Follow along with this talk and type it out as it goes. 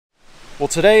Well,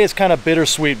 today is kind of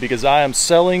bittersweet because I am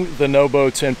selling the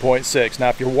NoBo 10.6. Now,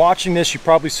 if you're watching this, you've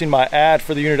probably seen my ad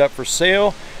for the unit up for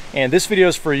sale, and this video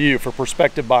is for you, for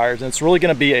prospective buyers. And it's really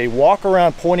going to be a walk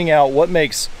around pointing out what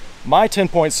makes my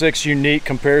 10.6 unique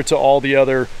compared to all the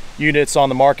other units on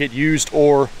the market, used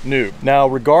or new. Now,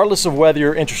 regardless of whether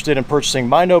you're interested in purchasing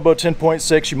my NoBo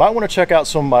 10.6, you might want to check out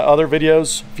some of my other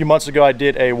videos. A few months ago, I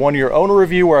did a one-year owner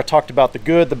review where I talked about the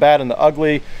good, the bad, and the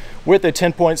ugly with a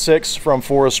 10.6 from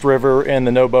Forest River in the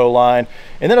NoBo line.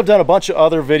 And then I've done a bunch of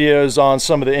other videos on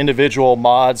some of the individual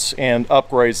mods and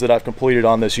upgrades that I've completed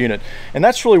on this unit. And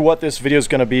that's really what this video is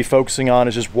going to be focusing on,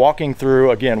 is just walking through,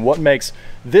 again, what makes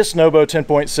this NoBo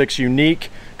 10.6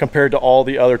 unique compared to all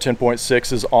the other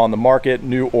 10.6s on the market,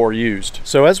 new or used.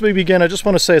 So as we begin, I just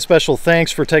want to say a special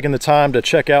thanks for taking the time to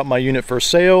check out my unit for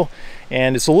sale.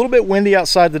 And it's a little bit windy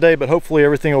outside today, but hopefully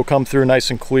everything will come through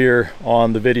nice and clear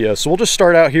on the video. So we'll just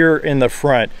start out here in the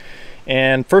front.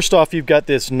 And first off, you've got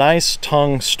this nice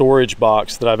tongue storage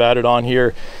box that I've added on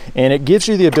here, and it gives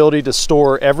you the ability to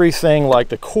store everything like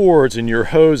the cords and your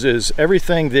hoses,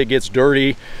 everything that gets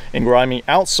dirty and grimy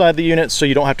outside the unit, so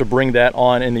you don't have to bring that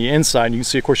on in the inside. You can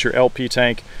see, of course, your LP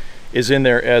tank is in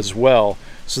there as well.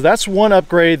 So that's one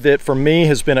upgrade that for me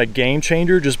has been a game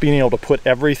changer, just being able to put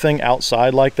everything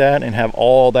outside like that and have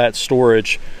all that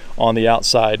storage on the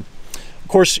outside. Of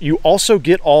course, you also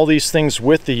get all these things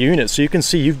with the unit. So you can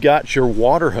see you've got your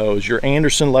water hose, your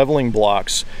Anderson leveling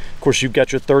blocks. Of course, you've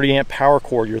got your 30 amp power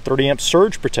cord, your 30 amp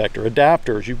surge protector,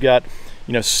 adapters. You've got,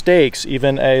 you know, stakes,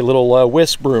 even a little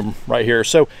whisk broom right here.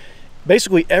 So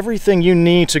basically everything you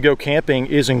need to go camping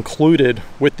is included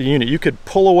with the unit. You could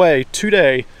pull away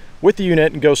today with the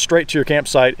unit and go straight to your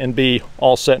campsite and be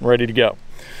all set and ready to go.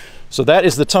 So that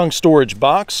is the tongue storage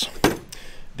box.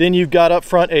 Then you've got up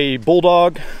front a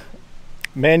Bulldog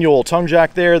manual tongue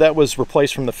jack there. That was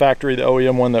replaced from the factory, the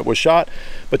OEM one that was shot.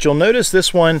 But you'll notice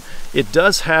this one, it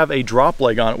does have a drop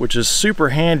leg on it, which is super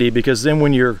handy, because then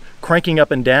when you're cranking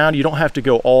up and down, you don't have to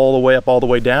go all the way up, all the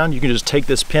way down. You can just take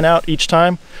this pin out each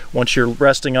time once you're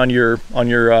resting on your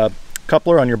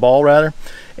coupler, on your ball rather,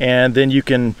 and then you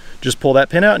can just pull that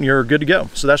pin out and you're good to go.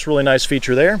 So that's a really nice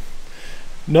feature there.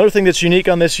 Another thing that's unique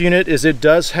on this unit is it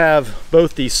does have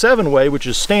both the 7-way, which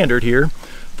is standard here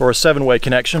for a 7-way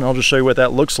connection. I'll just show you what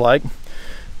that looks like.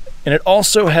 And it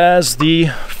also has the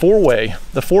 4-way,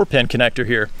 the 4-pin connector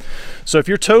here. So if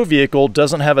your tow vehicle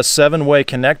doesn't have a 7-way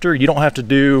connector, you don't have to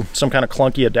do some kind of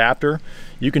clunky adapter.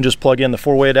 You can just plug in the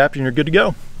 4-way adapter and you're good to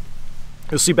go.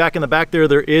 You'll see back in the back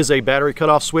there is a battery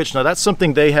cutoff switch. Now that's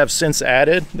something they have since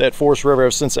added, that Forest River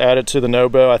has since added to the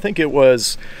NoBo. I think it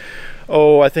was,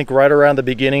 I think right around the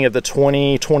beginning of the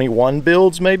 2021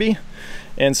 builds maybe.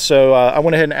 And so I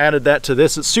went ahead and added that to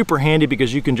this. It's super handy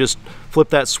because you can just flip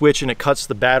that switch and it cuts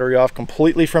the battery off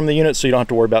completely from the unit, so you don't have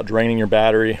to worry about draining your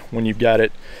battery when you've got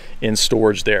it in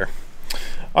storage there.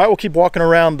 All right, we'll keep walking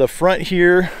around the front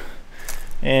here,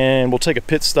 and we'll take a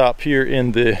pit stop here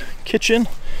in the kitchen.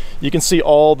 You can see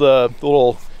all the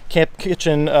little camp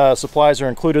kitchen supplies are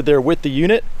included there with the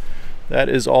unit. That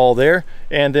is all there.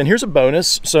 And then here's a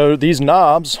bonus. So these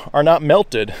knobs are not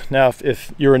melted. Now,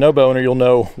 if you're a NoBo owner, you'll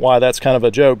know why that's kind of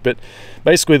a joke, but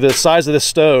basically the size of this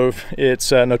stove,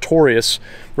 it's notorious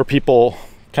for people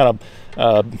kind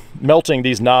of melting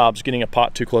these knobs, getting a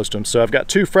pot too close to them. So I've got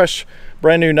two fresh,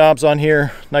 brand new knobs on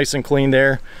here, nice and clean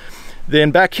there.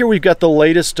 Then back here we've got the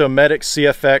latest Dometic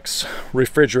CFX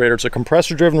Refrigerator. It's a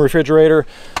compressor-driven refrigerator.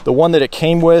 The one that it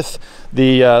came with,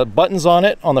 the buttons on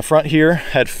it on the front here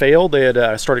had failed. They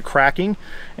had started cracking,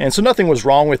 and so nothing was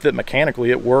wrong with it mechanically.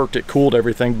 It worked, it cooled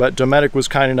everything, but Dometic was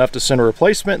kind enough to send a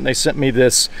replacement, and they sent me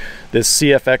this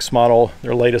CFX model,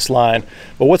 their latest line.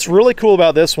 But what's really cool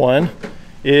about this one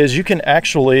is you can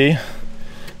actually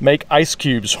make ice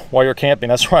cubes while you're camping.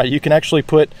 That's right, you can actually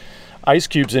put ice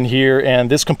cubes in here, and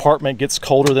this compartment gets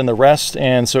colder than the rest,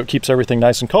 and so it keeps everything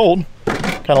nice and cold,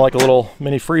 kind of like a little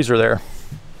mini freezer there.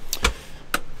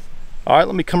 All right,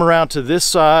 let me come around to this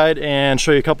side and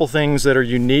show you a couple things that are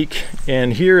unique in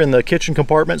here in the kitchen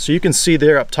compartment. So you can see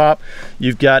there up top,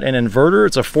 you've got an inverter.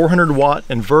 It's a 400-watt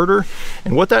inverter,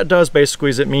 and what that does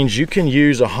basically is it means you can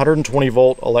use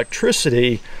 120-volt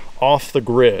electricity off the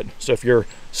grid. So if you're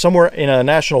somewhere in a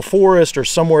national forest or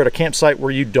somewhere at a campsite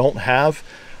where you don't have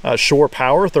shore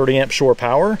power, 30 amp shore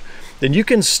power, then you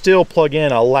can still plug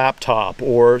in a laptop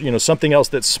or something else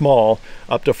that's small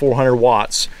up to 400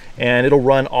 watts, and it'll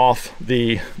run off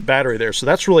the battery there. So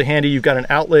that's really handy. You've got an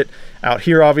outlet out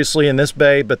here obviously in this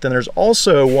bay, but then there's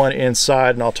also one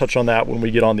inside, and I'll touch on that when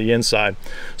we get on the inside.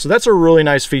 So that's a really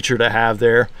nice feature to have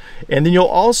there. And then you'll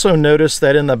also notice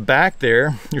that in the back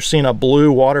there you're seeing a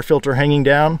blue water filter hanging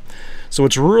down. So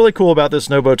what's really cool about this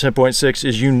NoBo 10.6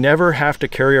 is you never have to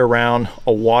carry around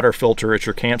a water filter at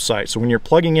your campsite. So when you're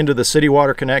plugging into the city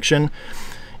water connection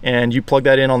and you plug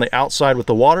that in on the outside with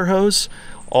the water hose,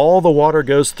 all the water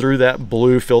goes through that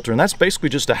blue filter, and that's basically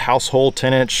just a household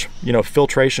 10-inch, you know,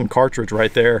 filtration cartridge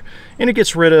right there, and it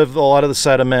gets rid of a lot of the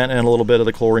sediment and a little bit of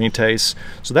the chlorine taste.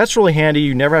 So that's really handy.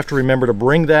 You never have to remember to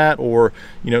bring that, or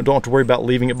you know, don't have to worry about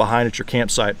leaving it behind at your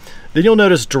campsite. Then you'll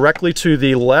notice directly to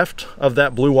the left of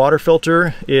that blue water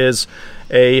filter is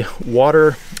a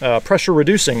water pressure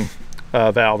reducing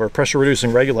valve, or pressure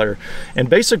reducing regulator. And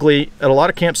basically at a lot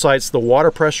of campsites the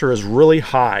water pressure is really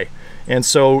high, and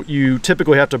so you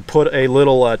typically have to put a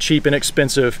little cheap,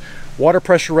 inexpensive water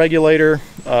pressure regulator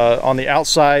on the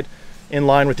outside in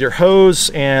line with your hose,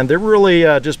 and they're really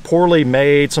just poorly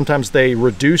made. Sometimes they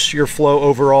reduce your flow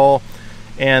overall,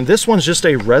 and this one's just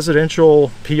a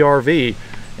residential PRV,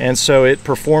 and so it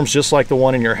performs just like the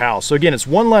one in your house. So again, it's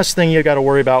one less thing you got to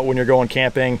worry about when you're going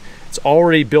camping. It's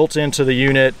already built into the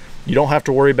unit. You don't have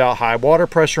to worry about high water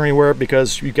pressure anywhere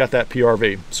because you've got that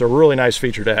PRV. So a really nice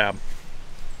feature to have.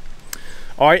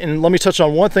 All right, and let me touch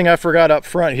on one thing I forgot up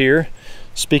front here.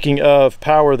 Speaking of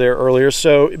power there earlier,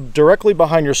 so directly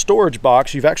behind your storage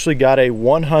box, you've actually got a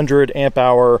 100 amp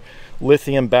hour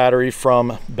lithium battery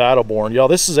from Battleborn. Y'all,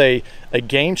 this is a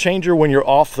game changer when you're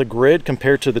off the grid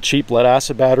compared to the cheap lead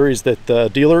acid batteries that the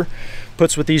dealer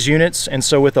puts with these units. And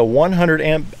so with a 100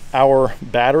 amp hour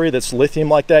battery that's lithium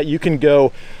like that, you can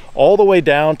go all the way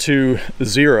down to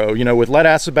 0. You know, with lead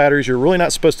acid batteries, you're really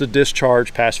not supposed to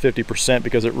discharge past 50%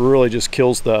 because it really just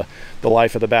kills the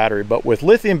life of the battery. But with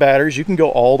lithium batteries, you can go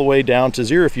all the way down to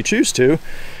 0 if you choose to,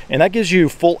 and that gives you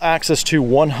full access to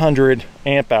 100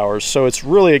 amp hours. So it's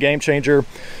really a game changer,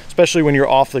 especially when you're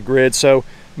off the grid. So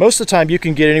most of the time you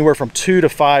can get anywhere from 2 to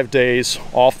 5 days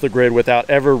off the grid without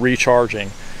ever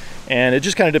recharging. And it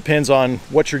just kind of depends on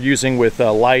what you're using with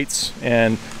lights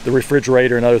and the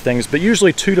refrigerator and other things, but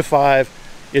usually 2 to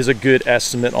 5 is a good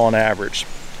estimate on average.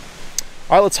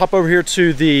 All right, let's hop over here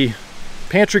to the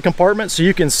pantry compartment. So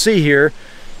you can see here,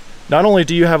 not only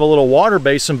do you have a little water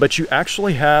basin, but you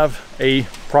actually have a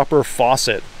proper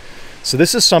faucet. So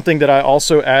this is something that I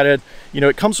also added. You know,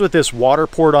 it comes with this water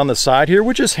port on the side here,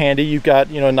 which is handy. You've got,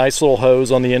 you know, a nice little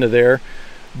hose on the end of there.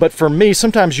 But for me,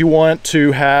 sometimes you want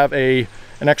to have an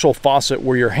actual faucet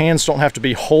where your hands don't have to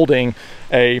be holding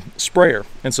a sprayer.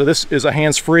 And so this is a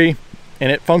hands-free,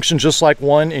 and it functions just like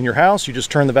one in your house. You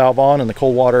just turn the valve on and the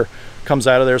cold water comes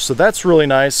out of there. So that's really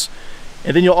nice.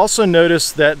 And then you'll also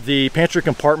notice that the pantry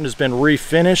compartment has been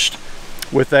refinished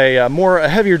with a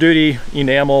heavier duty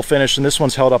enamel finish, and this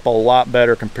one's held up a lot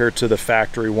better compared to the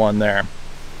factory one there.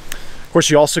 Of course,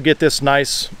 you also get this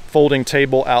nice folding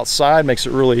table outside, makes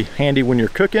it really handy when you're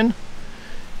cooking.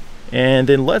 And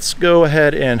then let's go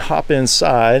ahead and hop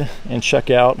inside and check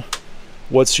out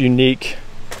what's unique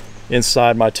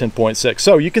inside my 10.6.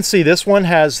 So you can see this one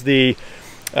has the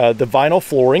vinyl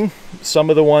flooring. Some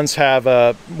of the ones have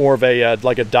more of a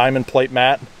like a diamond plate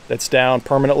mat that's down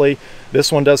permanently.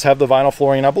 This one does have the vinyl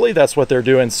flooring, and I believe that's what they're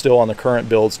doing still on the current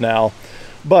builds now.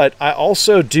 But I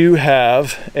also do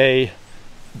have a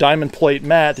diamond plate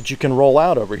mat that you can roll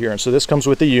out over here, and so this comes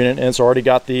with the unit, and it's already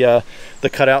got the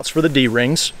cutouts for the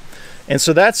D-rings. And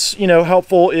so that's, you know,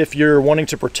 helpful if you're wanting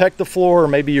to protect the floor, or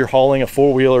maybe you're hauling a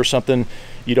four-wheel or something,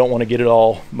 you don't want to get it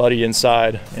all muddy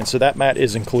inside, and so that mat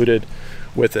is included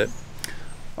with it.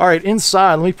 All right,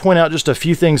 inside, let me point out just a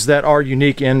few things that are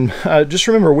unique. And just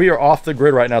remember, we are off the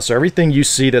grid right now, so everything you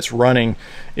see that's running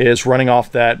is running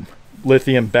off that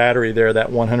lithium battery there,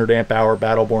 that 100 amp hour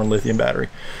Battleborn lithium battery.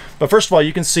 But first of all,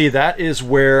 you can see that is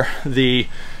where the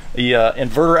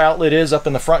inverter outlet is up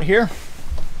in the front here.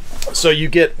 So you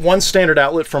get one standard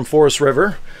outlet from Forest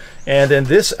River, and then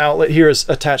this outlet here is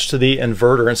attached to the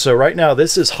inverter. And so right now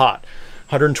this is hot,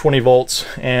 120 volts,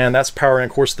 and that's powering,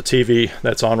 of course, the TV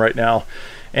that's on right now.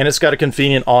 And it's got a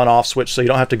convenient on-off switch, so you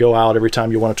don't have to go out every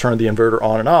time you want to turn the inverter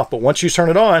on and off. But once you turn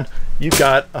it on, you've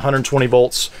got 120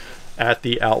 volts at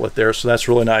the outlet there, so that's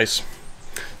really nice.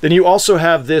 Then you also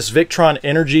have this Victron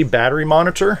Energy Battery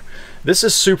Monitor. This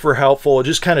is super helpful. It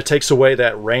just kind of takes away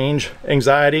that range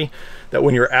anxiety, that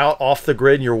when you're out off the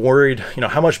grid and you're worried, you know,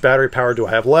 how much battery power do I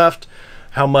have left?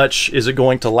 How much is it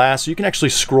going to last? So you can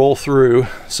actually scroll through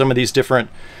some of these different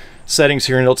settings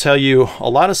here, and it'll tell you a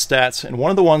lot of stats. And one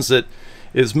of the ones that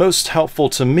is most helpful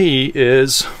to me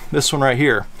is this one right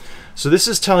here. So this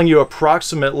is telling you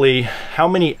approximately how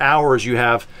many hours you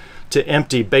have to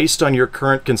empty based on your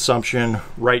current consumption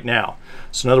right now.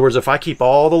 So in other words, if I keep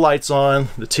all the lights on,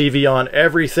 the TV on,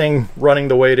 everything running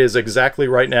the way it is exactly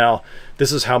right now,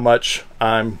 this is how much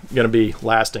I'm going to be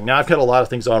lasting. Now I've got a lot of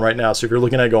things on right now, so if you're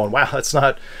looking at it going, wow, that's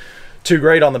not too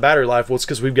great on the battery life. Well, it's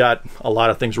because we've got a lot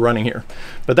of things running here.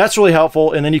 But that's really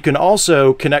helpful. And then you can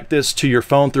also connect this to your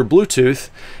phone through Bluetooth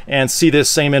and see this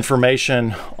same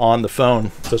information on the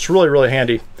phone. So it's really, really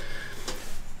handy.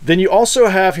 Then you also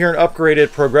have here an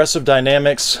upgraded Progressive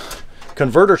Dynamics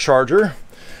converter charger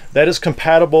that is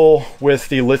compatible with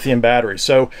the lithium battery.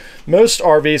 So most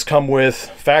RVs come with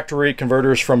factory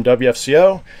converters from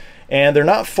WFCO, and they're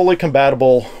not fully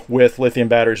compatible with lithium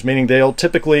batteries, meaning they'll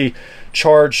typically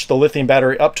charge the lithium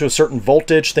battery up to a certain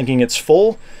voltage thinking it's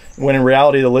full, when in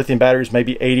reality the lithium batteries may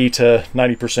be 80 to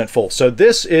 90% full. So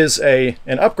this is an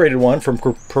upgraded one from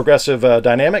Progressive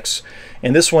Dynamics,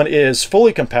 and this one is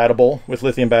fully compatible with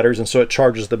lithium batteries, and so it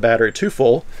charges the battery to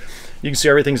full. You can see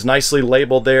everything's nicely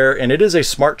labeled there, and it is a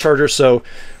smart charger. So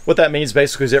what that means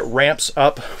basically is it ramps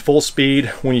up full speed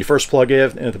when you first plug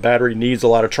in and the battery needs a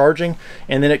lot of charging,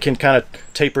 and then it can kind of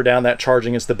taper down that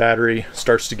charging as the battery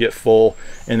starts to get full,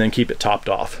 and then keep it topped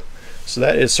off. So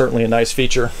that is certainly a nice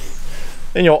feature.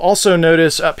 And you'll also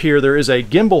notice up here there is a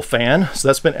gimbal fan. So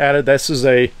that's been added. This is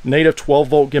a native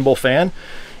 12-volt gimbal fan,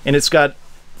 and it's got,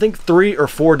 I think, 3 or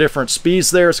 4 different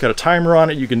speeds there. It's got a timer on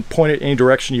it. You can point it any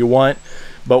direction you want.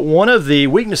 But one of the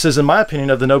weaknesses, in my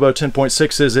opinion, of the NoBo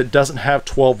 10.6 is it doesn't have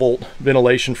 12-volt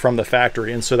ventilation from the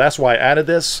factory. And so that's why I added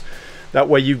this. That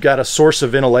way you've got a source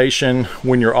of ventilation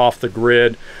when you're off the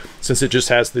grid, since it just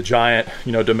has the giant,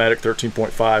 Dometic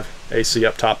 13.5 AC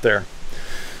up top there.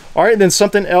 All right, then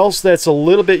something else that's a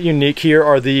little bit unique here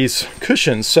are these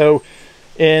cushions. So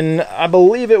in, I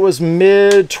believe it was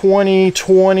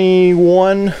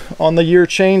mid-2021 on the year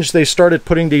change, they started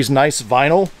putting these nice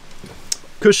vinyl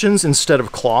cushions instead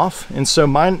of cloth. And so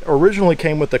mine originally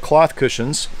came with the cloth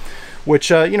cushions, which,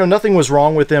 nothing was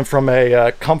wrong with them from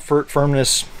a comfort,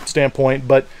 firmness standpoint,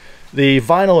 but the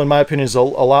vinyl, in my opinion, is a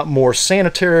lot more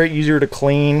sanitary, easier to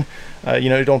clean. You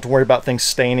don't have to worry about things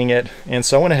staining it. And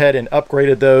so I went ahead and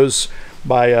upgraded those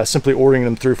by simply ordering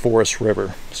them through Forest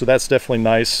River. So that's definitely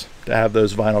nice to have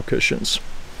those vinyl cushions.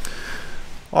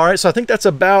 All right, so I think that's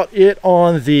about it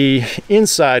on the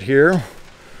inside here.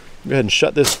 Go ahead and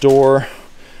shut this door,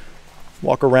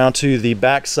 walk around to the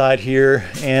back side here,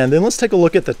 and then let's take a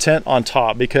look at the tent on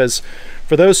top, because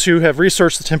for those who have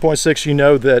researched the 10.6, you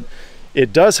know that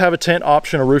it does have a tent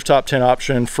option, a rooftop tent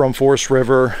option from Forest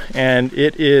River, and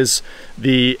it is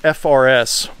the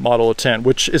FRS model of tent,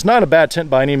 which is not a bad tent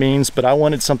by any means, but I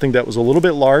wanted something that was a little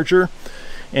bit larger.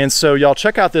 And so y'all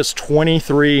check out this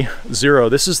 23 Zero.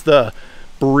 This is the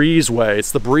Breezeway.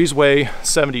 It's the Breezeway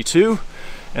 72,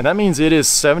 and that means it is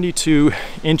 72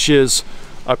 inches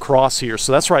across here.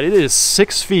 So that's right, it is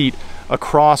 6 feet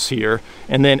across here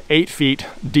and then 8 feet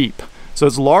deep. So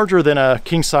it's larger than a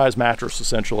king-size mattress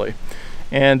essentially.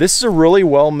 And this is a really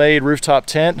well-made rooftop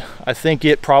tent. I think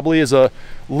it probably is a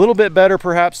little bit better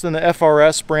perhaps than the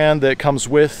FRS brand that comes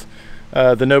with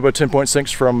the NoBo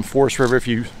 10.6 from Forest River if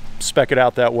you spec it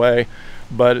out that way.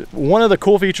 But one of the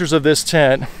cool features of this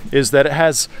tent is that it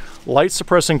has light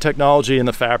suppressing technology in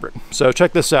the fabric. So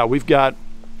check this out. We've got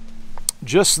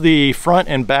just the front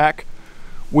and back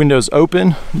windows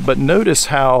open, but notice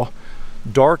how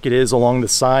dark it is along the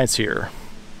sides here,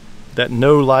 that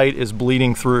no light is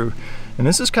bleeding through. And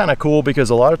this is kind of cool because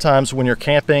a lot of times when you're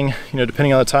camping,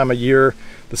 depending on the time of year,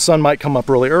 the sun might come up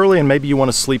really early and maybe you want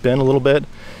to sleep in a little bit.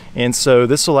 And so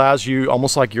this allows you,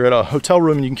 almost like you're at a hotel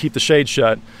room, and you can keep the shade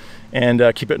shut and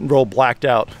keep it real blacked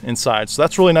out inside. So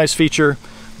that's a really nice feature.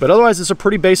 But otherwise, it's a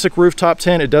pretty basic rooftop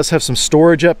tent. It does have some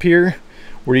storage up here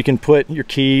where you can put your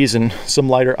keys and some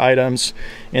lighter items.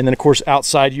 And then of course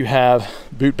outside you have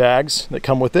boot bags that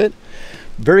come with it.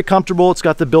 Very comfortable. It's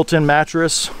got the built-in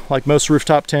mattress like most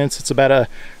rooftop tents. It's about I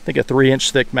think a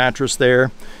 3-inch thick mattress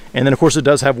there. And then of course it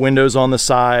does have windows on the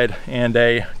side and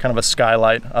a kind of a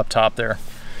skylight up top there.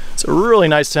 It's a really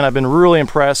nice tent. I've been really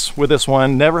impressed with this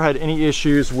one. Never had any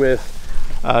issues with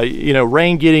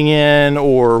rain getting in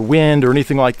or wind or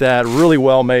anything like that. Really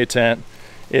well-made tent.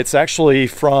 It's actually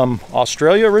from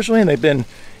Australia originally, and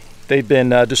they've been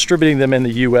distributing them in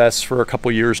the US for a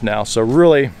couple years now. So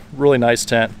really, really nice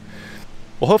tent.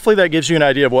 Well, hopefully that gives you an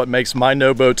idea of what makes my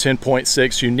NoBo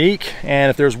 10.6 unique. And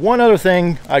if there's one other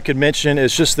thing I could mention,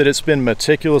 is just that it's been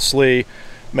meticulously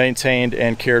maintained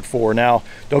and cared for. Now,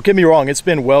 don't get me wrong, it's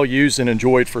been well used and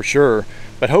enjoyed for sure,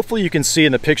 but hopefully you can see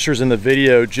in the pictures in the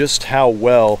video just how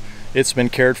well it's been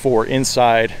cared for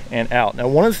inside and out. Now,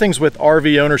 one of the things with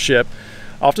RV ownership,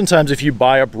 oftentimes if you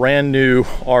buy a brand new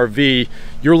RV,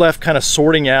 you're left kind of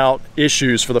sorting out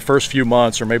issues for the first few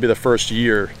months or maybe the first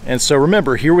year. And so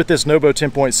remember, here with this NoBo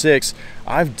 10.6,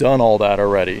 I've done all that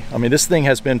already. I mean, this thing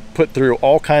has been put through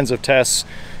all kinds of tests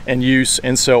and use,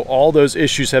 and so all those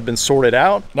issues have been sorted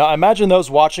out. Now I imagine those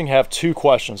watching have two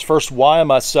questions. First, why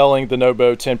am I selling the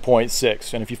NoBo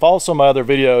 10.6? And if you follow some of my other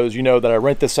videos, you know that I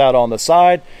rent this out on the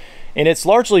side, and it's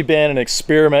largely been an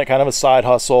experiment, kind of a side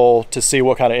hustle to see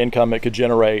what kind of income it could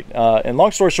generate. And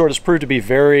long story short, it's proved to be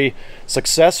very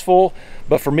successful.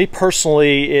 But for me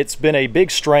personally, it's been a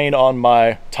big strain on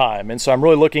my time. And so I'm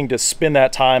really looking to spend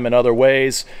that time in other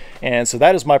ways. And so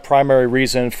that is my primary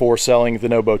reason for selling the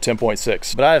NoBo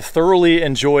 10.6. But I have thoroughly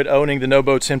enjoyed owning the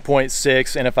NoBo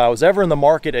 10.6. And if I was ever in the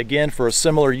market again for a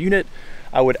similar unit,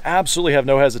 I would absolutely have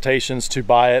no hesitations to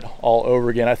buy it all over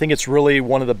again. I think it's really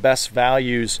one of the best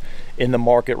values in the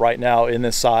market right now in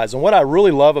this size. And what I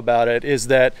really love about it is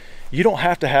that you don't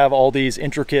have to have all these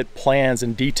intricate plans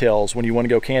and details when you want to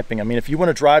go camping. I mean, if you want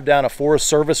to drive down a Forest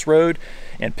Service road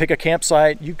and pick a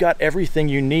campsite, you've got everything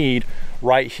you need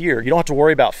right here. You don't have to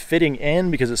worry about fitting in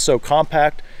because it's so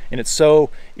compact and it's so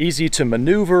easy to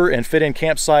maneuver and fit in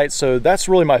campsites. So that's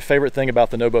really my favorite thing about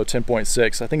the NoBo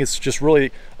 10.6. I think it's just really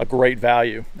a great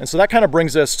value. And so that kind of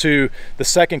brings us to the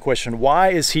second question. Why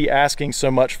is he asking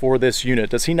so much for this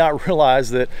unit? Does he not realize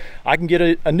that I can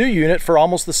get a new unit for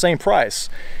almost the same price?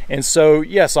 And so,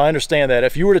 yes, I understand that.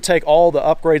 If you were to take all the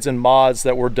upgrades and mods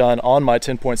that were done on my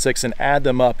 10.6 and add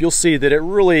them up, you'll see that it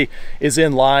really is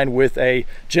in line with a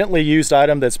gently used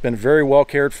item that's been very well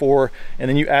cared for. And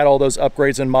then you add all those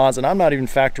upgrades and mods, and I'm not even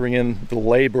factoring in the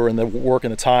labor and the work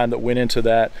and the time that went into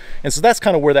that. And so that's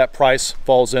kind of where that price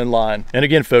falls in line. And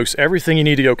again, folks, everything you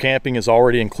need to go camping is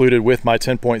already included with my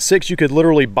 10.6. You could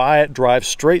literally buy it, drive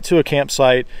straight to a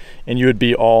campsite, and you would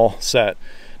be all set.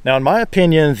 Now, in my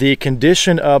opinion, the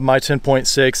condition of my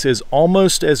 10.6 is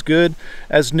almost as good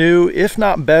as new, if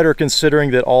not better,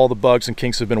 considering that all the bugs and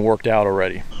kinks have been worked out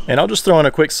already. And I'll just throw in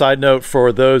a quick side note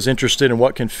for those interested in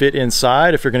what can fit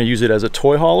inside if you're going to use it as a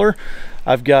toy hauler.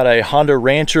 I've got a Honda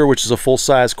Rancher, which is a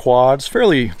full-size quad. It's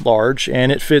fairly large,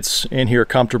 and it fits in here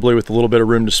comfortably with a little bit of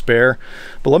room to spare.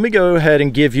 But let me go ahead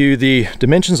and give you the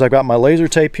dimensions. I've got my laser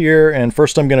tape here, and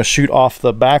first I'm going to shoot off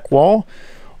the back wall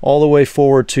all the way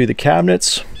forward to the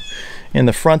cabinets in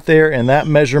the front there, and that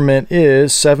measurement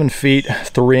is 7 feet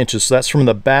 3 inches. So that's from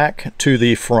the back to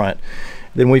the front.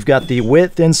 Then we've got the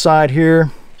width inside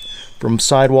here from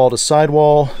sidewall to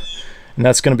sidewall, and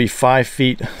that's going to be 5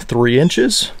 feet 3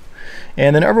 inches.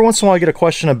 And then every once in a while I get a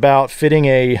question about fitting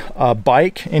a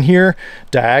bike in here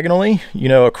diagonally, you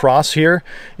know, across here.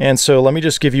 And so let me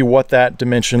just give you what that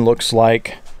dimension looks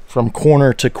like from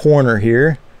corner to corner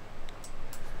here.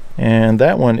 And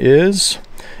that one is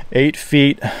 8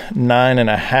 feet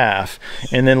 9.5.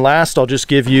 And then last, I'll just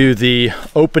give you the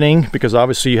opening, because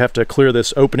obviously you have to clear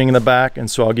this opening in the back,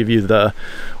 and so I'll give you the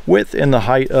width and the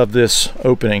height of this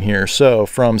opening here. So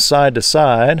from side to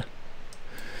side,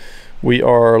 we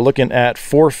are looking at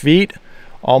 4 feet,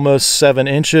 almost 7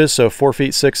 inches, so 4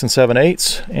 feet 6 and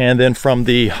 7/8. And then from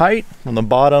the height, from the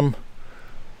bottom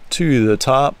to the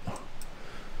top,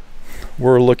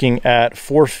 we're looking at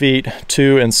 4 feet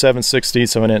 2 and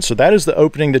 7/16 of an inch. So that is the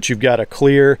opening that you've got to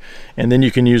clear, and then you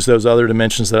can use those other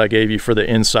dimensions that I gave you for the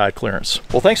inside clearance.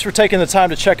 Well, thanks for taking the time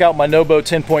to check out my NoBo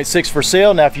 10.6 for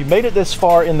sale. Now, if you made it this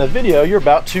far in the video, you're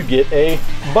about to get a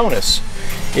bonus.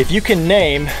 If you can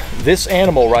name this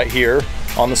animal right here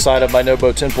on the side of my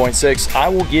NoBo 10.6, I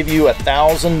will give you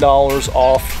 $1,000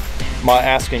 off my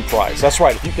asking price. That's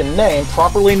right, if you can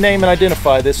properly name and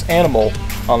identify this animal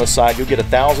on the side, you'll get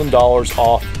 $1,000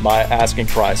 off my asking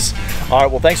price. All right,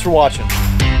 well, thanks for watching.